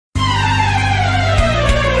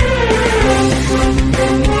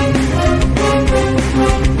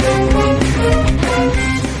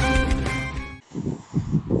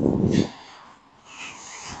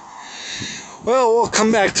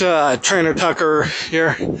welcome back to Trainer Tucker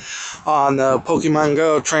here on the Pokemon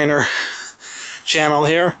Go Trainer channel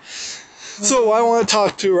here. So I want to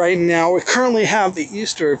talk to right now, we currently have the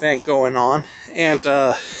Easter event going on, and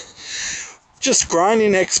just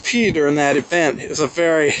grinding XP during that event is a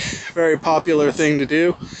very, very popular thing to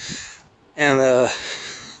do. And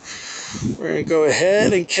we're going to go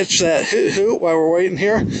ahead and catch that Hoot while we're waiting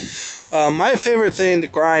here. My favorite thing to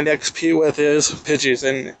grind XP with is Pidgeys,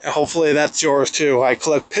 and hopefully that's yours too. I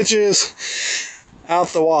collect Pidgeys out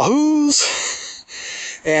the wahoos,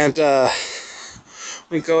 and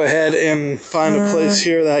we go ahead and find a place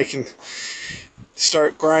here that I can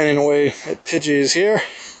start grinding away at Pidgeys here.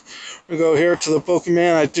 We go here to the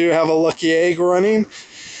Pokemon. I do have a lucky egg running.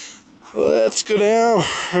 Let's go down.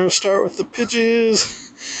 I'm going to start with the Pidgeys.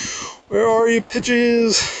 Where are you,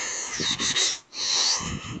 Pidgeys?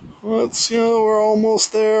 We're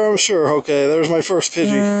almost there, I'm sure. Okay, there's my first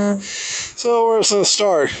Pidgey. So we're just going to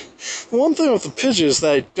start. The one thing with the Pidgeys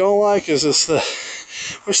that I don't like is just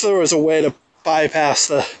wish there was a way to bypass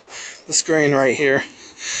the screen right here,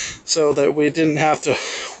 so that we didn't have to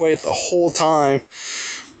wait the whole time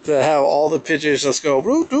to have all the Pidgeys just go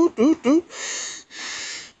doot doot doot doot.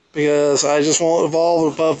 Because I just won't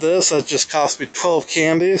evolve above this. That just cost me 12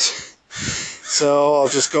 candies. So I'll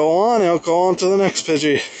just go on, and I'll go on to the next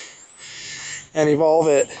Pidgey and evolve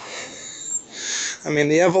it. I mean,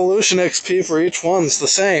 the evolution XP for each one's the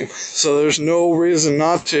same, so there's no reason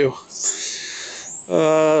not to.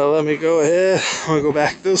 Let me go ahead. I'm gonna go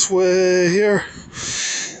back this way here.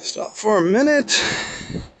 Stop for a minute.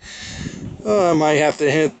 I might have to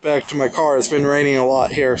head back to my car. It's been raining a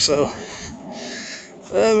lot here, so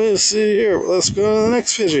let me see here. Let's go to the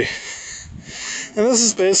next Pidgey. And this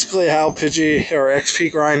is basically how Pidgey or XP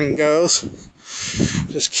grinding goes.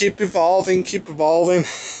 Just keep evolving, keep evolving.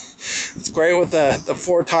 It's great with the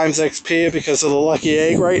 4 times XP because of the lucky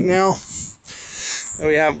egg right now that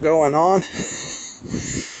we have going on.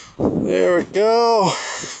 There we go.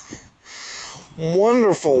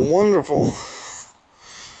 Wonderful, wonderful.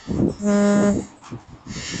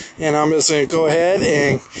 And I'm just going to go ahead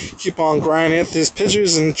and keep on grinding at these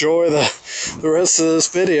Pidgeys and enjoy the rest of this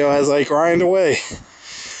video as I grind away.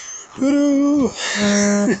 Doo-doo.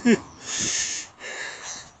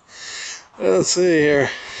 Let's see here.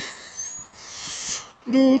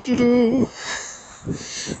 Doo-doo-doo.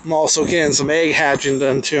 I'm also getting some egg hatching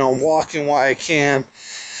done too. I'm walking while I can,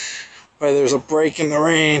 where there's a break in the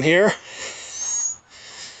rain here.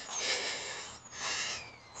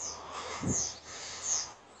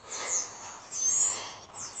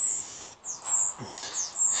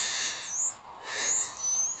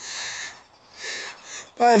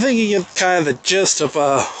 But I think you get kind of the gist of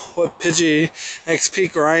what Pidgey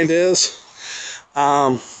XP grind is.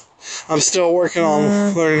 I'm still working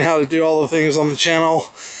on learning how to do all the things on the channel,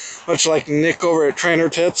 much like Nick over at Trainer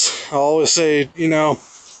Tips. I always say, you know,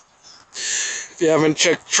 if you haven't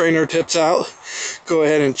checked Trainer Tips out, go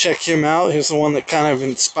ahead and check him out. He's the one that kind of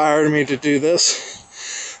inspired me to do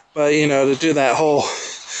this. But, you know, to do that whole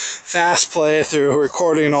fast play through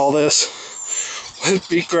recording all this would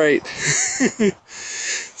be great.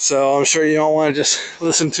 So I'm sure you don't want to just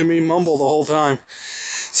listen to me mumble the whole time.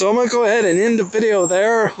 So I'm going to go ahead and end the video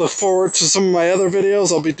there. Look forward to some of my other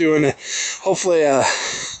videos. I'll be doing hopefully a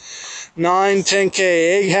 9-10K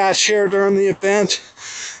egg hatch here during the event.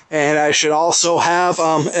 And I should also have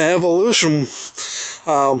an evolution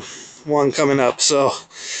one coming up. So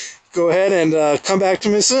go ahead and come back to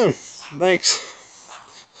me soon. Thanks.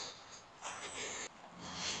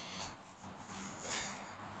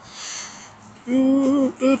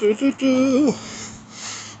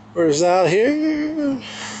 Where's that here?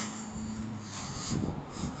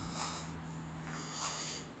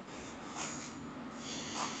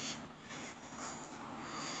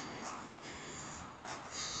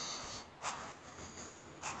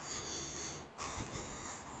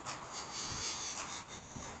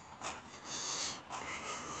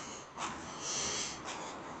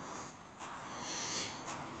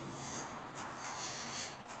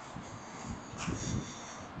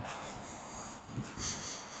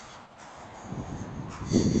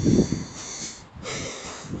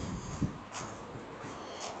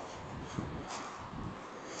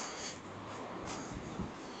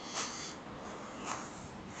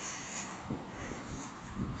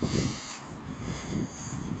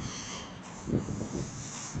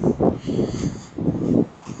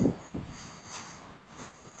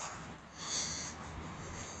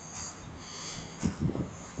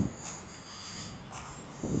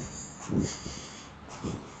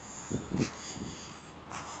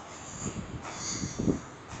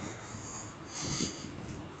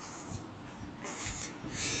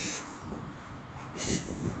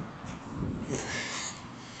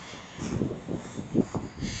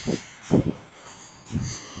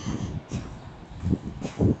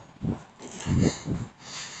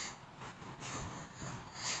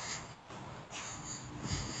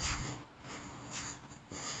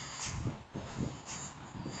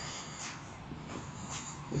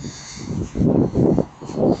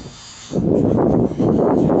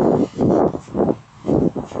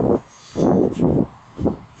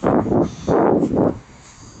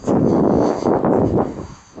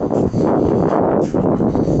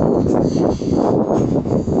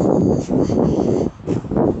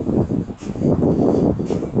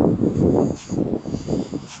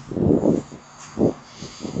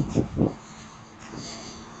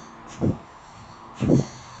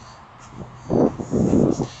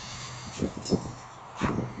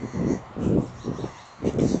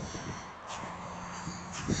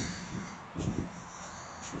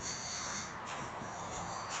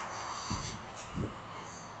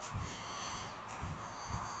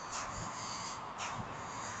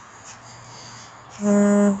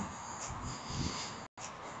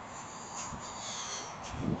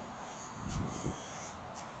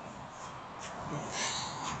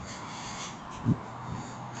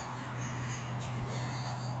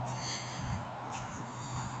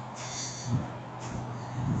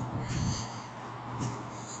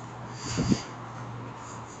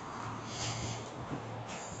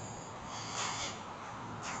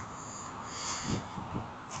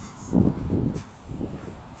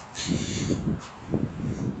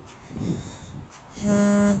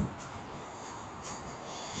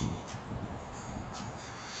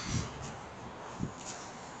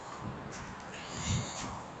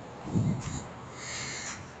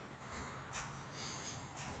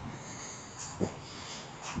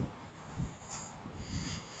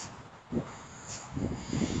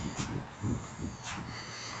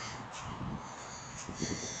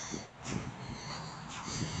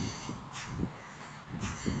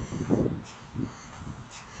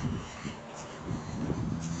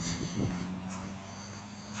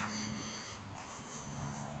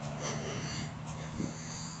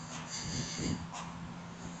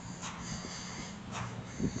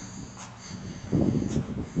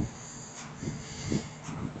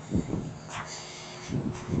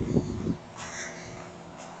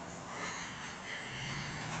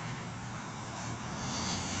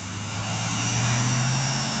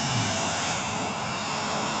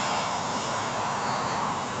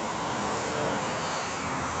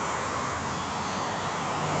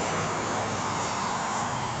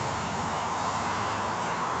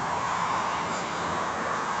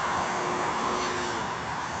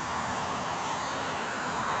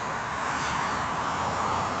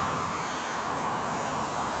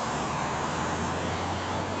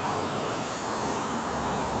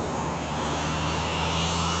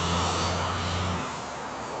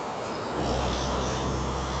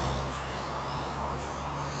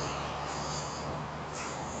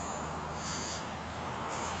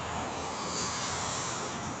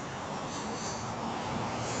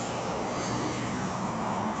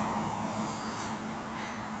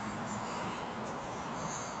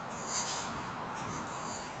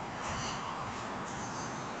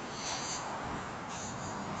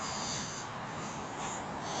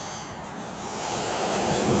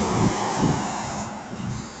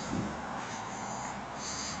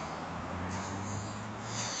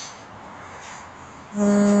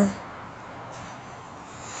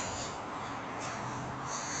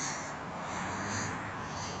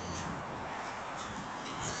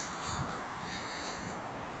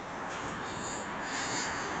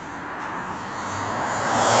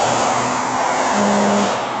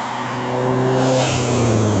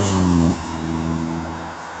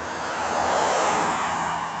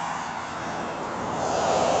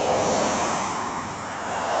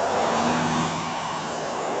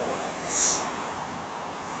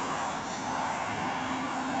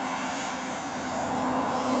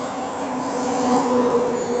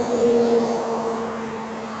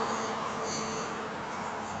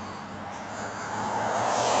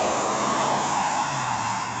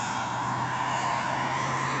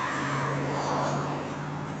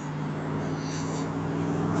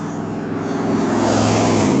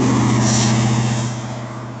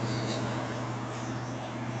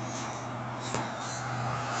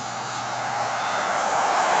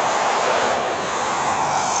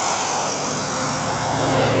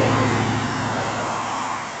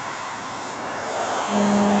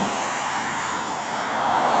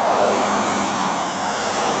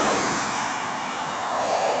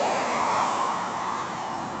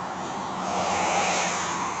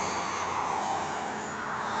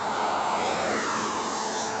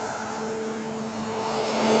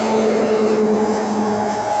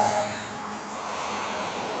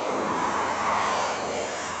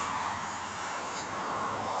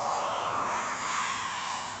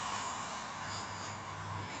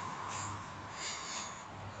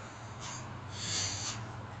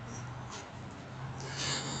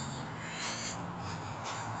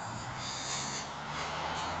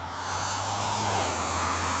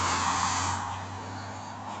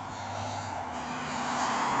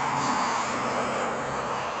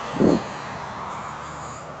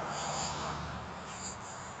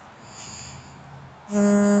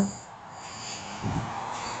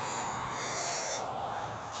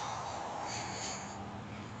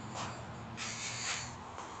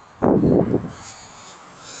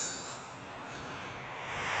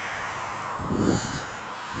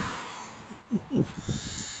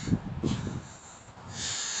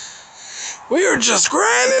 We are just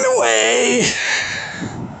grinding away.